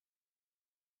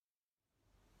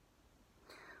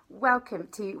Welcome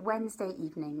to Wednesday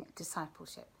evening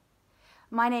discipleship.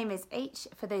 My name is H,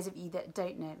 for those of you that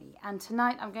don't know me, and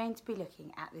tonight I'm going to be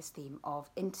looking at this theme of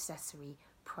intercessory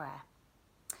prayer.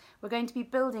 We're going to be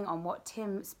building on what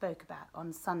Tim spoke about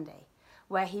on Sunday,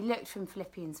 where he looked from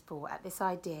Philippians 4 at this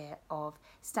idea of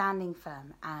standing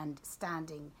firm and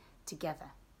standing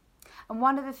together. And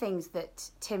one of the things that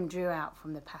Tim drew out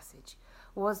from the passage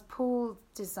was Paul's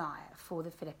desire for the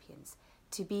Philippians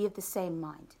to be of the same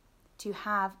mind, to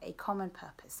have a common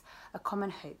purpose, a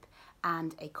common hope,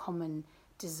 and a common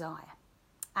desire,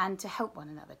 and to help one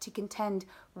another, to contend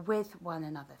with one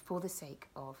another for the sake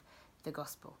of the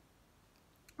gospel.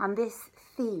 And this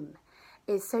theme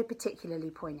is so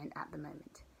particularly poignant at the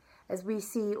moment, as we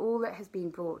see all that has been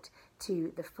brought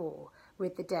to the fore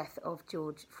with the death of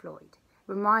George Floyd,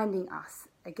 reminding us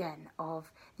again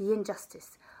of the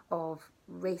injustice of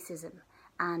racism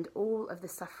and all of the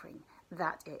suffering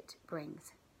that it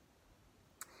brings.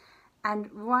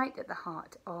 And right at the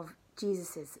heart of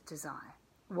Jesus' desire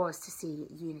was to see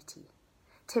unity.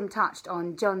 Tim touched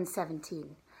on John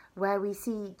 17, where we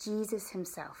see Jesus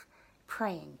himself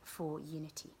praying for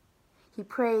unity. He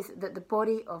prays that the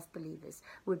body of believers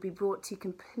would be brought to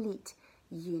complete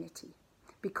unity,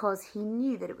 because he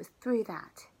knew that it was through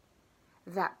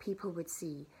that people would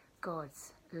see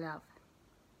God's love.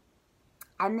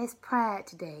 And this prayer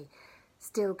today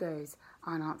still goes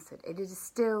unanswered. It is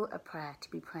still a prayer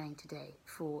to be praying today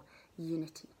for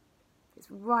unity. It's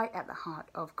right at the heart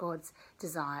of God's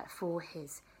desire for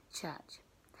his church.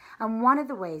 And one of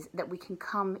the ways that we can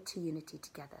come to unity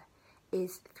together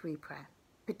is through prayer,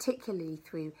 particularly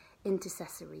through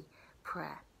intercessory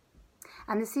prayer.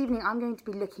 And this evening I'm going to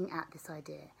be looking at this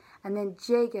idea, and then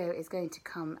Jago is going to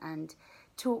come and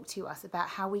talk to us about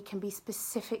how we can be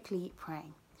specifically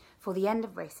praying for the end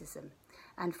of racism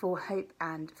and for hope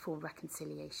and for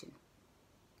reconciliation.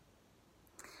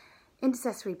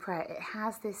 Intercessory prayer, it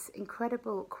has this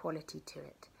incredible quality to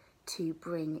it to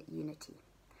bring unity,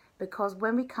 because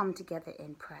when we come together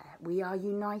in prayer, we are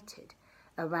united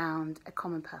around a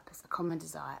common purpose, a common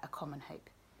desire, a common hope.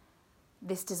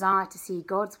 This desire to see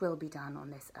God's will be done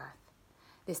on this earth,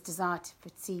 this desire to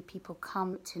see people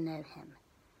come to know him,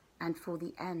 and for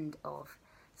the end of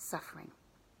suffering.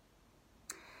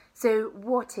 So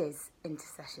what is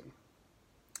intercession?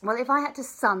 Well, if I had to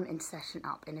sum intercession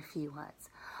up in a few words,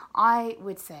 I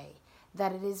would say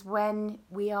that it is when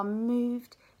we are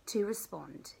moved to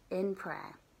respond in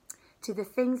prayer to the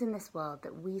things in this world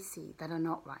that we see that are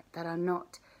not right, that are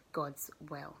not God's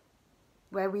will,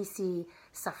 where we see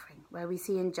suffering, where we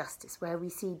see injustice, where we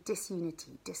see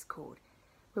disunity, discord,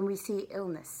 when we see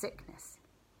illness, sickness.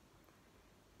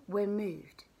 We're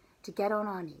moved to get on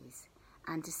our knees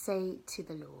and to say to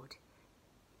the Lord,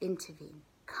 intervene,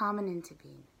 come and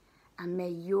intervene, and may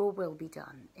your will be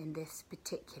done in this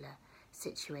particular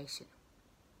situation.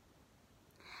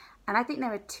 And I think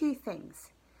there are two things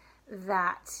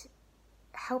that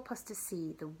help us to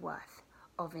see the worth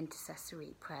of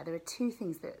intercessory prayer. There are two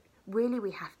things that really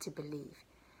we have to believe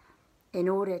in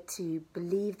order to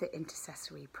believe that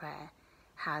intercessory prayer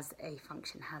has a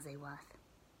function, has a worth.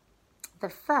 The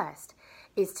first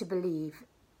is to believe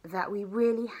that we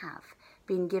really have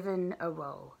been given a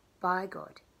role by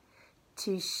God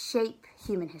to shape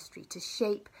human history, to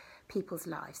shape people's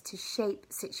lives, to shape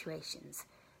situations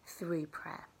through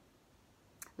prayer.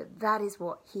 That is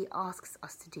what he asks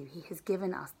us to do. He has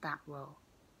given us that role.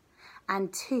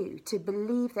 And two, to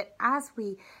believe that as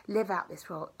we live out this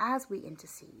role, as we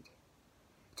intercede,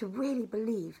 to really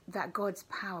believe that God's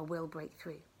power will break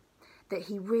through, that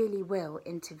he really will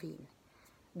intervene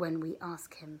when we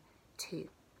ask him to.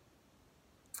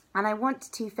 And I want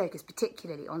to focus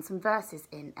particularly on some verses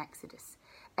in Exodus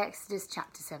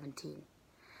chapter 17.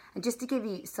 And just to give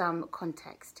you some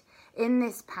context, in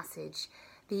this passage,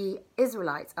 the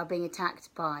Israelites are being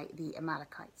attacked by the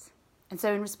Amalekites. And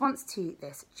so in response to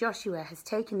this, Joshua has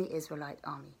taken the Israelite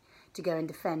army to go and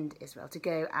defend Israel, to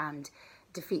go and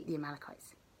defeat the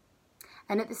Amalekites.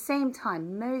 And at the same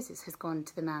time, Moses has gone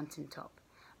to the mountaintop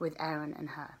with Aaron and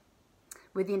Hur,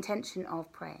 with the intention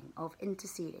of praying, of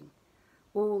interceding,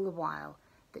 all the while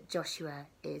that Joshua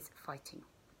is fighting.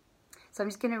 So I'm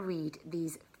just going to read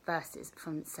these verses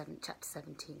from chapter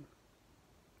 17.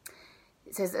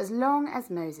 It says, "As long as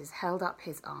Moses held up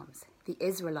his arms, the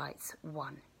Israelites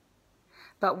won.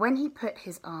 But when he put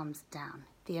his arms down,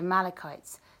 the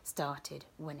Amalekites started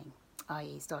winning,"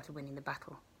 i.e. started winning the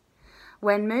battle.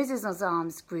 "When Moses'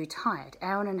 arms grew tired,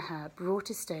 Aaron and Hur brought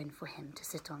a stone for him to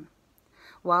sit on,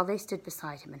 while they stood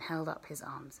beside him and held up his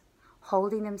arms,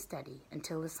 holding them steady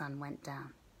until the sun went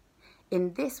down.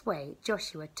 In this way,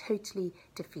 Joshua totally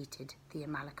defeated the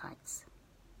Amalekites."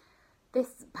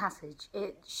 This passage,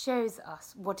 it shows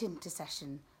us what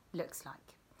intercession looks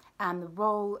like and the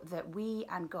role that we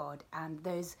and God and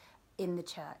those in the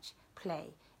church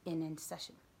play in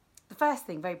intercession. The first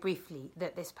thing, very briefly,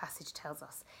 that this passage tells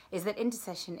us is that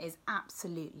intercession is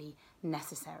absolutely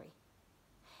necessary.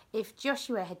 If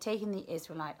Joshua had taken the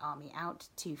Israelite army out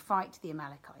to fight the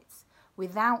Amalekites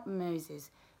without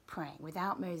Moses praying,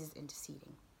 without Moses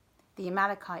interceding, the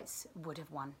Amalekites would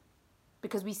have won.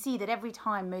 Because we see that every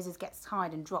time Moses gets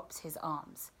tired and drops his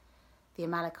arms, the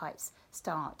Amalekites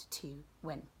start to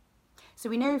win. So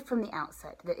we know from the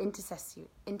outset that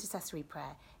intercessory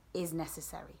prayer is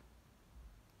necessary.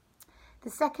 The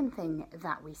second thing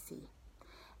that we see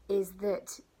is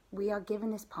that we are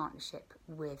given this partnership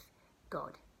with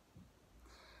God.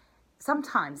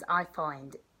 Sometimes I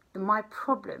find that my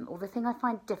problem, or the thing I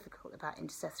find difficult about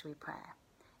intercessory prayer,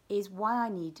 is why I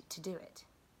need to do it.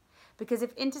 Because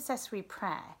if intercessory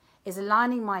prayer is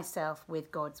aligning myself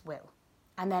with God's will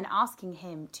and then asking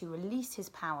him to release his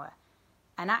power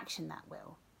and action that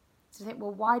will, to think,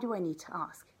 well, why do I need to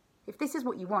ask? If this is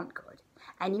what you want, God,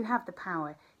 and you have the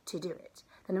power to do it,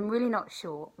 then I'm really not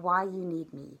sure why you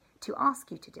need me to ask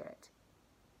you to do it.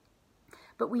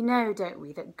 But we know, don't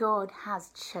we, that God has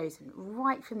chosen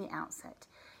right from the outset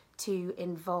to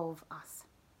involve us.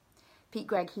 Pete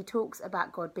Greig, he talks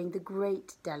about God being the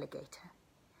great delegator.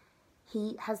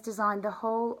 He has designed the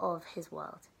whole of his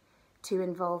world to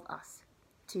involve us,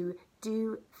 to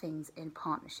do things in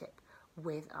partnership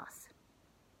with us.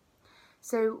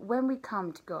 So when we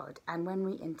come to God and when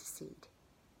we intercede,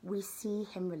 we see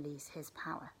him release his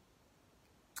power.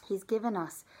 He's given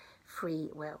us free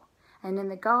will. And in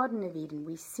the Garden of Eden,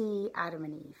 we see Adam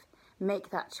and Eve make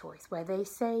that choice where they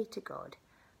say to God,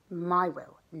 my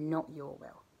will, not your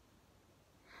will.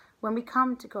 When we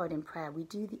come to God in prayer, we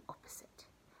do the opposite.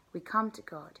 We come to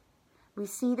God. We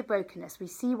see the brokenness. We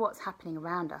see what's happening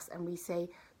around us. And we say,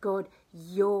 God,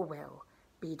 your will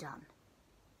be done.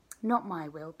 Not my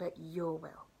will, but your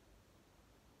will.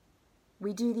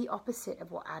 We do the opposite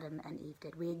of what Adam and Eve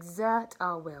did. We exert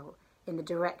our will in the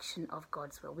direction of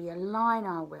God's will. We align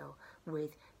our will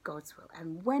with God's will.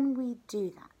 And when we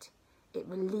do that, it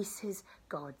releases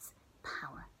God's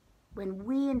power. When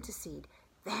we intercede,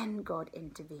 then God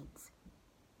intervenes.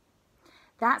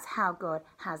 That's how God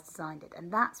has designed it.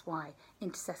 And that's why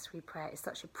intercessory prayer is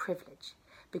such a privilege.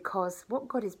 Because what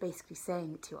God is basically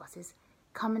saying to us is,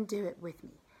 come and do it with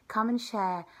me. Come and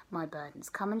share my burdens.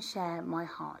 Come and share my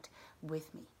heart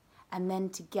with me. And then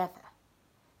together,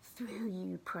 through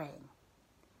you praying,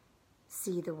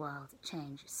 see the world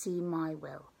change. See my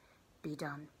will be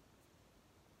done.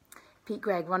 Pete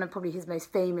Greig, one of probably his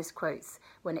most famous quotes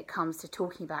when it comes to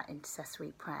talking about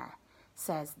intercessory prayer,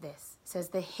 says this, says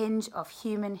the hinge of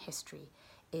human history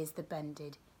is the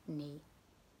bended knee.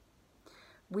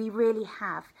 We really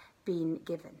have been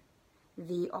given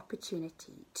the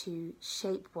opportunity to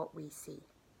shape what we see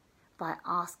by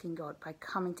asking God, by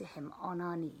coming to him on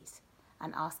our knees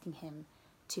and asking him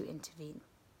to intervene.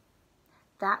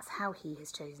 That's how he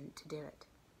has chosen to do it.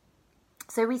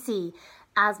 So we see,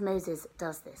 as Moses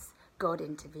does this, God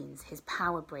intervenes. His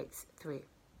power breaks through.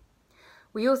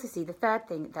 We also see the third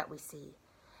thing that we see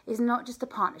is not just a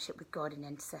partnership with God in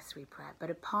intercessory prayer,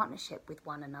 but a partnership with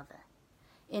one another.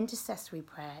 Intercessory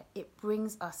prayer, it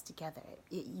brings us together.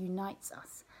 It unites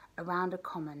us around a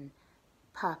common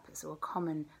purpose or a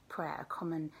common prayer, a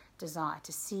common desire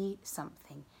to see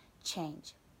something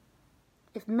change.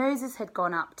 If Moses had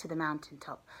gone up to the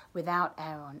mountaintop without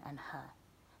Aaron and Hur,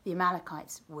 the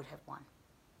Amalekites would have won.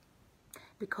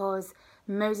 Because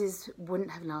Moses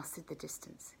wouldn't have lasted the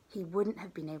distance. He wouldn't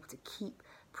have been able to keep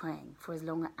praying for as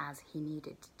long as he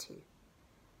needed to.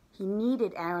 He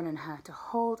needed Aaron and Hur to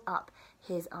hold up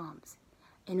his arms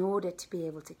in order to be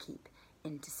able to keep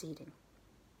interceding.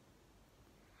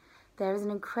 There is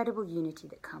an incredible unity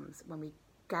that comes when we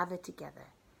gather together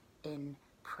in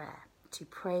prayer, to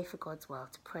pray for God's will,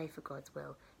 to pray for God's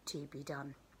will to be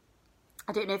done.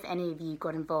 I don't know if any of you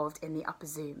got involved in the Upper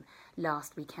Zoom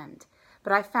last weekend,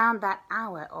 but I found that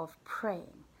hour of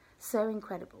praying so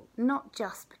incredible, not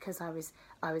just because I was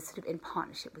sort of in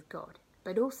partnership with God,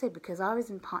 but also because I was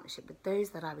in partnership with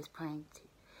those that I was praying to.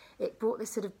 It brought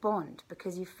this sort of bond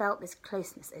because you felt this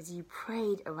closeness as you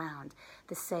prayed around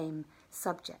the same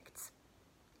subjects.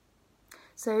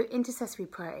 So intercessory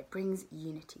prayer, it brings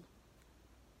unity.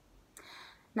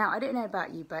 Now, I don't know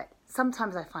about you, but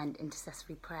sometimes I find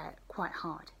intercessory prayer quite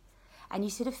hard. And you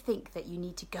sort of think that you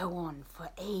need to go on for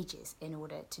ages in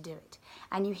order to do it.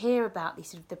 And you hear about these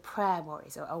sort of the prayer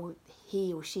warriors, or oh,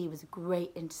 he or she was a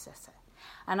great intercessor.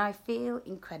 And I feel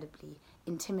incredibly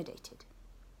intimidated.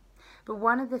 But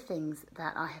one of the things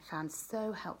that I have found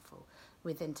so helpful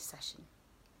with intercession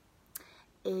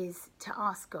is to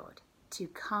ask God to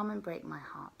come and break my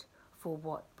heart for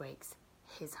what breaks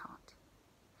his heart.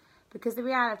 Because the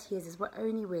reality is we're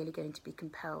only really going to be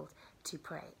compelled to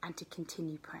pray and to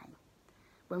continue praying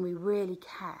when we really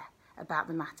care about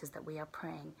the matters that we are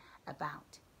praying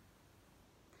about.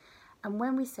 And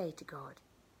when we say to God,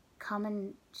 come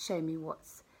and show me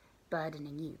what's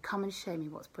burdening you, come and show me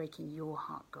what's breaking your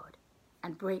heart, God,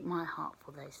 and break my heart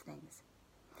for those things,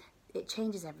 it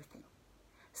changes everything.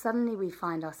 Suddenly we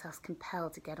find ourselves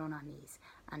compelled to get on our knees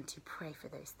and to pray for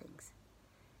those things.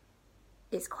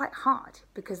 It's quite hard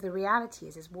because the reality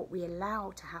is what we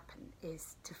allow to happen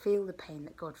is to feel the pain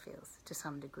that God feels to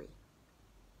some degree.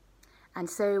 And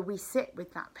so we sit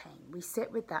with that pain, we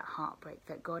sit with that heartbreak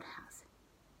that God has.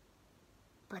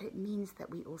 But it means that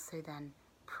we also then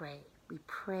pray. We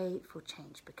pray for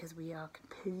change because we are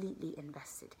completely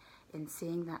invested in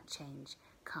seeing that change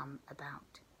come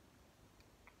about.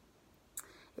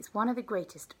 It's one of the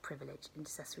greatest privilege,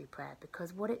 intercessory prayer,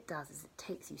 because what it does is it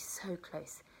takes you so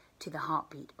close to the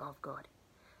heartbeat of God,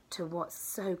 to what's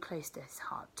so close to his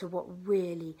heart, to what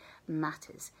really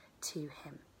matters to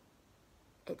him.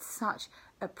 It's such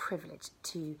a privilege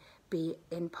to be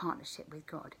in partnership with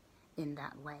God in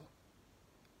that way.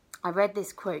 I read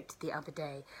this quote the other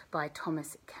day by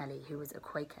Thomas Kelly, who was a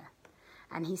Quaker,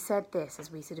 and he said this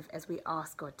as we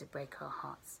ask God to break our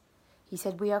hearts. He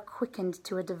said, "We are quickened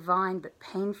to a divine but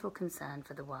painful concern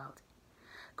for the world.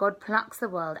 God plucks the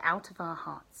world out of our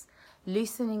hearts,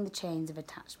 loosening the chains of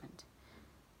attachment.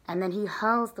 And then he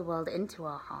hurls the world into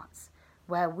our hearts,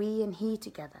 where we and he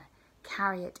together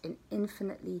carry it in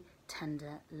infinitely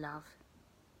tender love."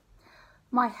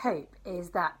 My hope is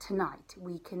that tonight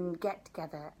we can get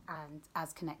together and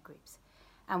as connect groups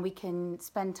and we can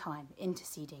spend time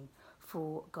interceding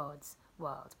for God's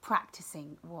world,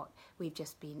 practicing what we've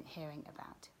just been hearing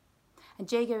about. And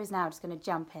Jago is now just going to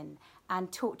jump in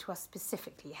and talk to us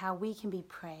specifically how we can be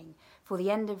praying for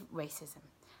the end of racism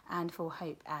and for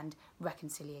hope and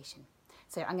reconciliation.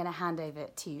 So I'm going to hand over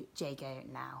to Jago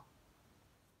now.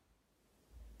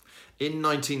 In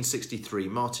 1963,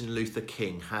 Martin Luther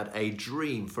King had a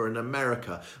dream for an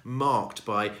America marked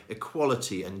by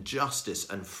equality and justice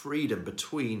and freedom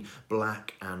between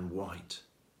black and white.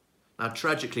 Now,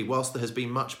 tragically, whilst there has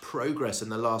been much progress in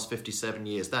the last 57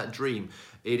 years, that dream,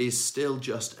 it is still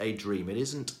just a dream. It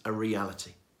isn't a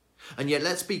reality. And yet,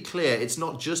 let's be clear, it's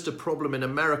not just a problem in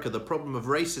America. The problem of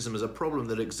racism is a problem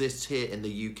that exists here in the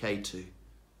UK too.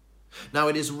 Now,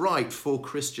 it is right for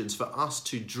Christians for us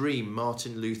to dream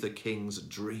Martin Luther King's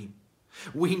dream.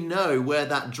 We know where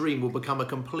that dream will become a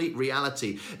complete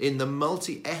reality in the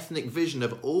multi-ethnic vision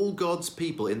of all God's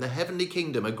people in the heavenly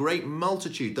kingdom, a great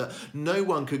multitude that no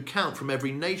one could count from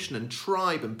every nation and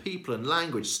tribe and people and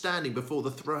language standing before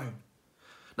the throne.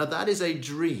 Now, that is a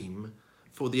dream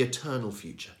for the eternal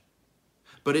future.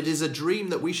 But it is a dream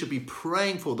that we should be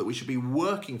praying for, that we should be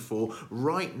working for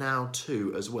right now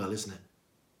too as well, isn't it?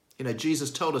 You know, Jesus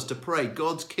told us to pray,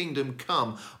 God's kingdom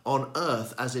come on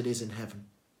earth as it is in heaven.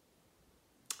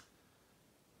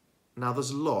 Now,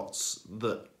 there's lots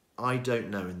that I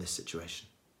don't know in this situation.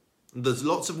 There's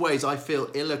lots of ways I feel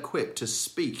ill-equipped to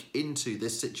speak into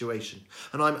this situation.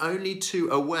 And I'm only too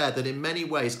aware that in many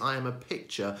ways I am a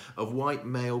picture of white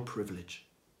male privilege.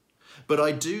 But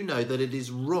I do know that it is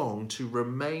wrong to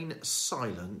remain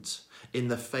silent in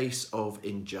the face of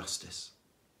injustice.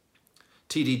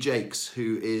 T.D. Jakes,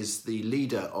 who is the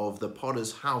leader of the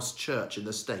Potter's House Church in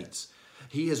the States,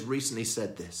 he has recently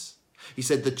said this. He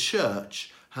said, "The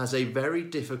church has a very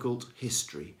difficult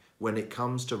history when it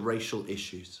comes to racial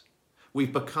issues.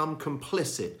 We've become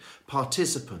complicit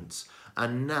participants,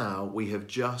 and now we have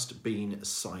just been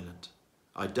silent.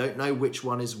 I don't know which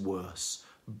one is worse.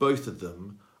 Both of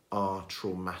them are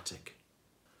traumatic."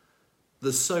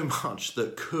 There's so much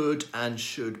that could and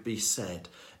should be said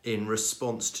in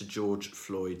response to George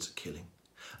Floyd's killing.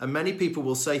 And many people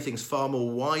will say things far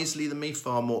more wisely than me,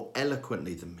 far more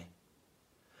eloquently than me.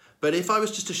 But if I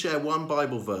was just to share one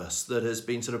Bible verse that has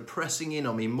been sort of pressing in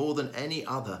on me more than any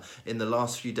other in the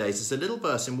last few days, it's a little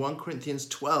verse in 1 Corinthians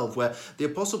 12 where the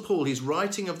Apostle Paul, he's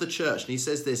writing of the church and he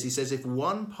says this, he says, "If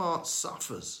one part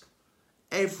suffers,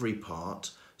 every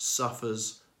part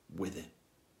suffers with it."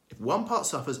 If one part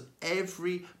suffers,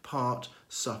 every part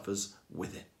suffers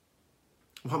with it.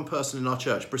 One person in our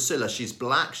church, Priscilla, she's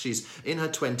black, she's in her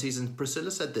 20s, and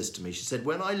Priscilla said this to me. She said,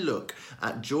 "When I look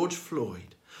at George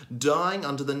Floyd dying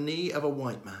under the knee of a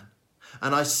white man,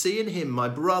 and I see in him my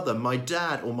brother, my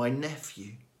dad, or my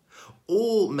nephew,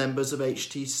 all members of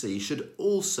HTC should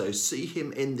also see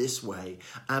him in this way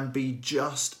and be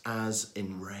just as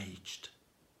enraged."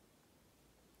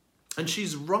 And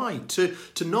she's right to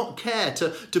not care,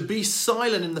 to be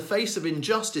silent in the face of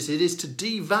injustice. It is to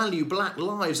devalue black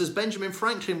lives. As Benjamin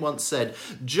Franklin once said,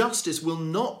 justice will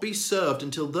not be served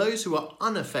until those who are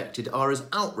unaffected are as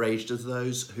outraged as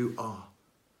those who are.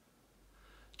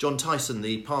 John Tyson,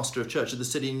 the pastor of Church of the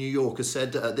City in New York, has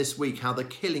said this week how the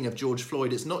killing of George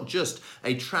Floyd is not just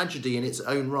a tragedy in its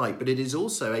own right, but it is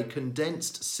also a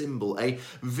condensed symbol, a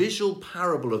visual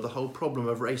parable of the whole problem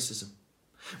of racism.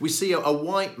 We see a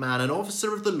white man, an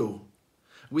officer of the law,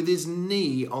 with his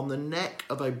knee on the neck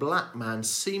of a black man,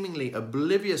 seemingly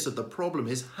oblivious of the problem,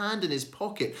 his hand in his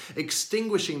pocket,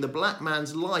 extinguishing the black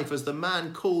man's life as the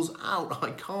man calls out,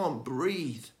 "I can't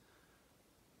breathe."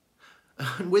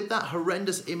 And with that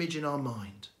horrendous image in our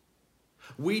mind,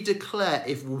 we declare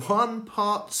if one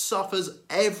part suffers,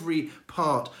 every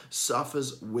part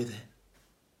suffers with it.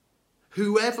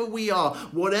 Whoever we are,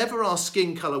 whatever our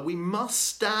skin colour, we must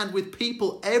stand with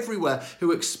people everywhere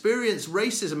who experience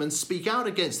racism and speak out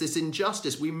against this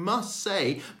injustice. We must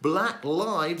say, Black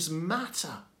lives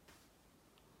matter.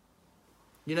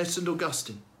 You know, St.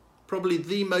 Augustine, probably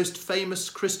the most famous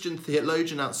Christian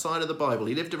theologian outside of the Bible.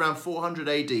 He lived around 400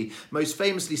 AD. Most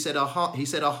famously said, our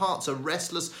hearts are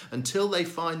restless until they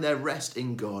find their rest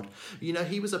in God. You know,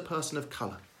 he was a person of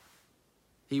colour.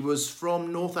 He was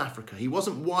from North Africa. He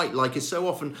wasn't white like is so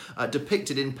often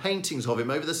depicted in paintings of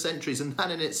him over the centuries, and that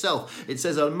in itself, it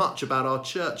says much about our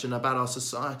church and about our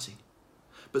society.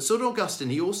 But St. Augustine,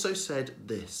 he also said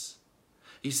this.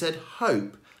 He said,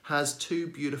 hope has two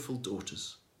beautiful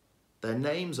daughters. Their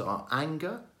names are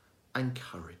anger and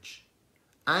courage.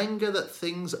 Anger that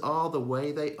things are the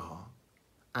way they are,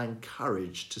 and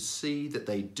courage to see that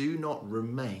they do not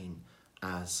remain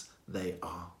as they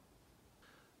are.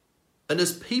 And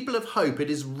as people of hope, it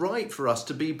is right for us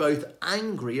to be both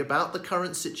angry about the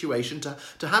current situation,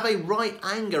 to have a right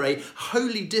anger, a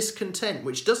holy discontent,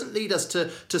 which doesn't lead us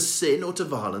to sin or to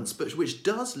violence, but which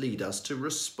does lead us to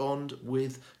respond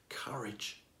with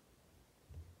courage.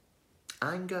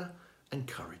 Anger and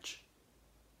courage.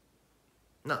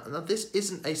 Now, this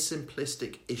isn't a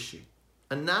simplistic issue.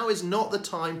 And now is not the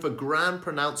time for grand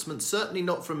pronouncements, certainly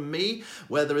not from me,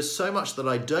 where there is so much that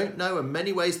I don't know and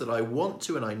many ways that I want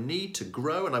to and I need to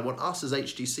grow, and I want us as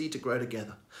HTC to grow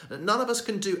together. None of us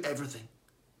can do everything,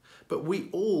 but we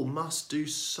all must do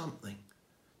something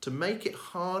to make it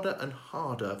harder and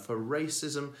harder for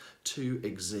racism to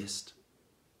exist.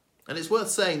 And it's worth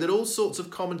saying that all sorts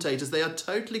of commentators, they are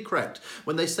totally correct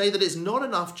when they say that it's not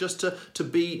enough just to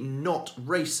be not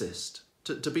racist,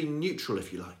 to be neutral,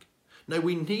 if you like. No,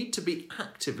 we need to be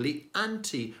actively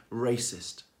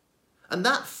anti-racist. And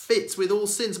that fits with all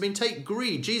sins. I mean, take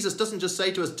greed. Jesus doesn't just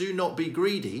say to us, do not be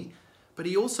greedy, but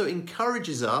he also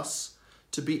encourages us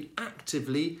to be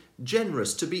actively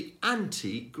generous, to be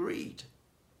anti-greed.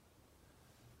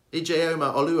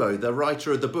 Ijeoma Oluo, the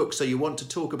writer of the book So You Want to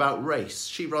Talk About Race,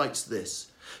 she writes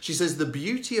this. She says, the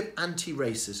beauty of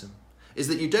anti-racism is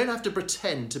that you don't have to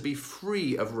pretend to be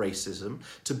free of racism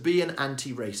to be an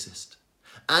anti-racist.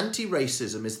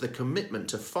 Anti-racism is the commitment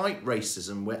to fight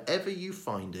racism wherever you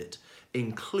find it,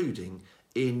 including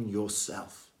in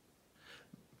yourself.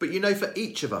 But you know, for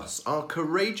each of us, our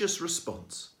courageous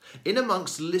response, in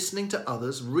amongst listening to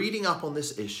others, reading up on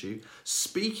this issue,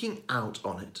 speaking out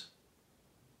on it,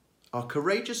 our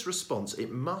courageous response,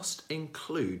 it must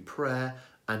include prayer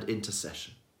and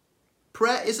intercession.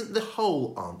 Prayer isn't the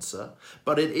whole answer,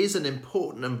 but it is an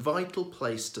important and vital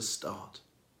place to start.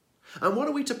 And what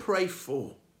are we to pray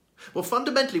for? Well,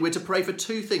 fundamentally, we're to pray for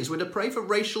two things. We're to pray for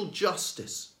racial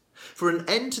justice, for an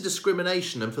end to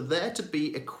discrimination and for there to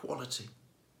be equality.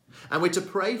 And we're to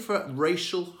pray for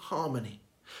racial harmony,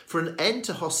 for an end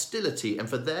to hostility and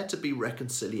for there to be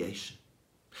reconciliation.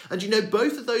 And you know,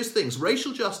 both of those things,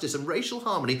 racial justice and racial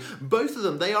harmony, both of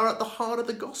them, they are at the heart of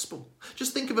the gospel.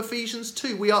 Just think of Ephesians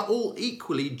 2. We are all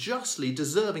equally, justly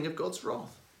deserving of God's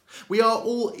wrath. We are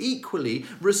all equally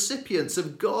recipients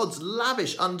of God's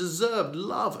lavish, undeserved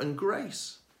love and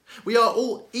grace. We are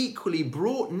all equally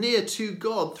brought near to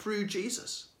God through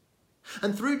Jesus.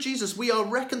 And through Jesus, we are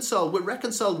reconciled. We're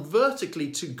reconciled vertically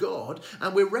to God,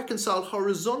 and we're reconciled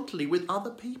horizontally with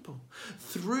other people.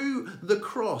 Through the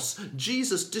cross,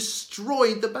 Jesus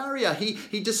destroyed the barrier.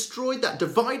 He destroyed that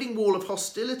dividing wall of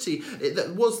hostility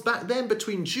that was back then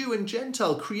between Jew and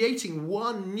Gentile, creating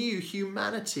one new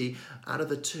humanity out of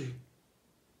the two.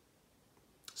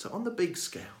 So on the big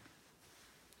scale,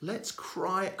 let's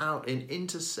cry out in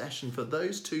intercession for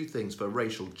those two things, for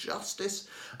racial justice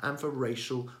and for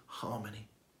racial harmony.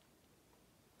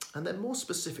 And then more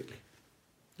specifically,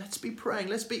 let's be praying,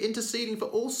 let's be interceding for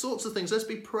all sorts of things. Let's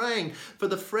be praying for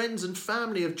the friends and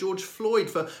family of George Floyd,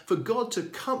 for God to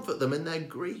comfort them in their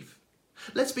grief.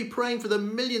 Let's be praying for the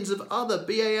millions of other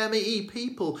BAME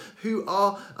people who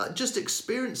are just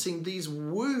experiencing these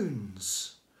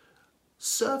wounds,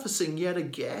 surfacing yet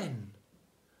again,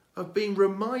 of being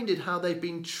reminded how they've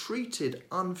been treated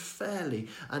unfairly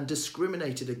and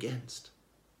discriminated against.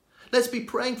 Let's be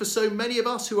praying for so many of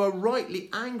us who are rightly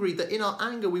angry, that in our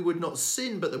anger we would not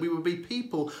sin, but that we would be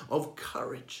people of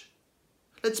courage.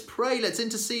 Let's pray, let's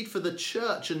intercede for the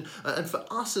church and for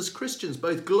us as Christians,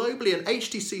 both globally and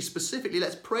HTC specifically.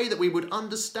 Let's pray that we would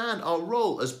understand our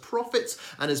role as prophets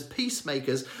and as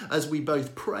peacemakers as we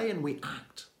both pray and we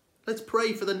act. Let's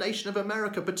pray for the nation of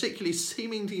America, particularly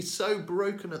seemingly so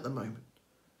broken at the moment.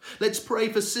 Let's pray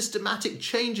for systematic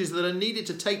changes that are needed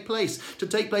to take place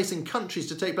in countries,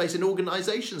 to take place in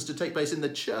organisations, to take place in the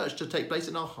church, to take place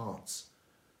in our hearts.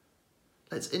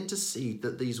 Let's intercede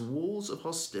that these walls of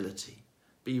hostility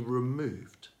be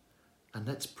removed, and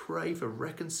let's pray for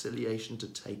reconciliation to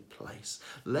take place.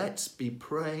 Let's be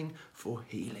praying for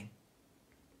healing.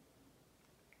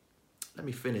 Let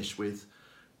me finish with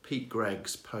Pete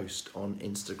Gregg's post on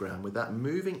Instagram with that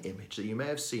moving image that you may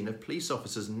have seen of police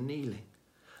officers kneeling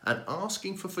and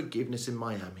asking for forgiveness in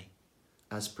Miami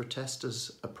as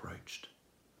protesters approached.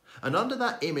 And under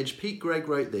that image, Pete Gregg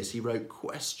wrote this. He wrote,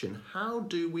 "Question, how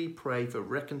do we pray for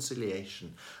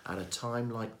reconciliation at a time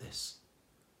like this?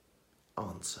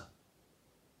 Answer,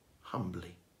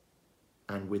 humbly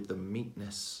and with the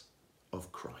meekness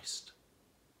of Christ."